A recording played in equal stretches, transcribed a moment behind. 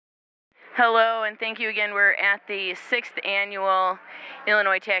Hello, and thank you again. We're at the 6th Annual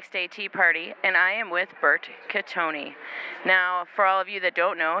Illinois Tax Day Tea Party, and I am with Bert Catoni. Now, for all of you that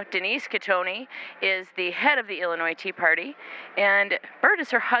don't know, Denise Catoni is the head of the Illinois Tea Party, and Bert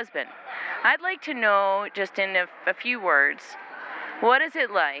is her husband. I'd like to know, just in a few words, what is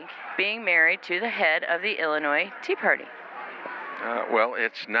it like being married to the head of the Illinois Tea Party? Well,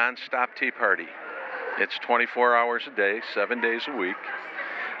 it's nonstop tea party. It's 24 hours a day, 7 days a week.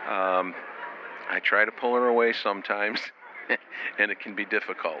 I try to pull her away sometimes, and it can be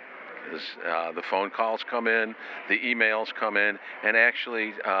difficult. The phone calls come in, the emails come in, and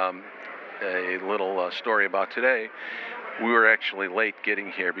actually, a little story about today, we were actually late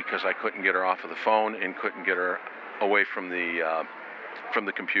getting here because I couldn't get her off of the phone and couldn't get her away from the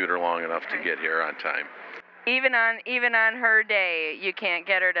computer long enough to get here on time. Even on her day, you can't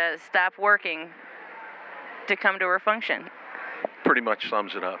get her to stop working to come to her function. Pretty much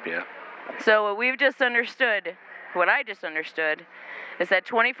sums it up, yeah. So what I just understood, is that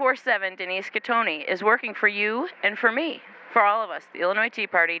 24/7 Denise Catoni is working for you and for me, for all of us, the Illinois Tea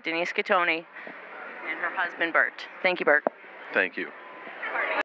Party, Denise Catoni, and her husband Bert. Thank you, Bert. Thank you.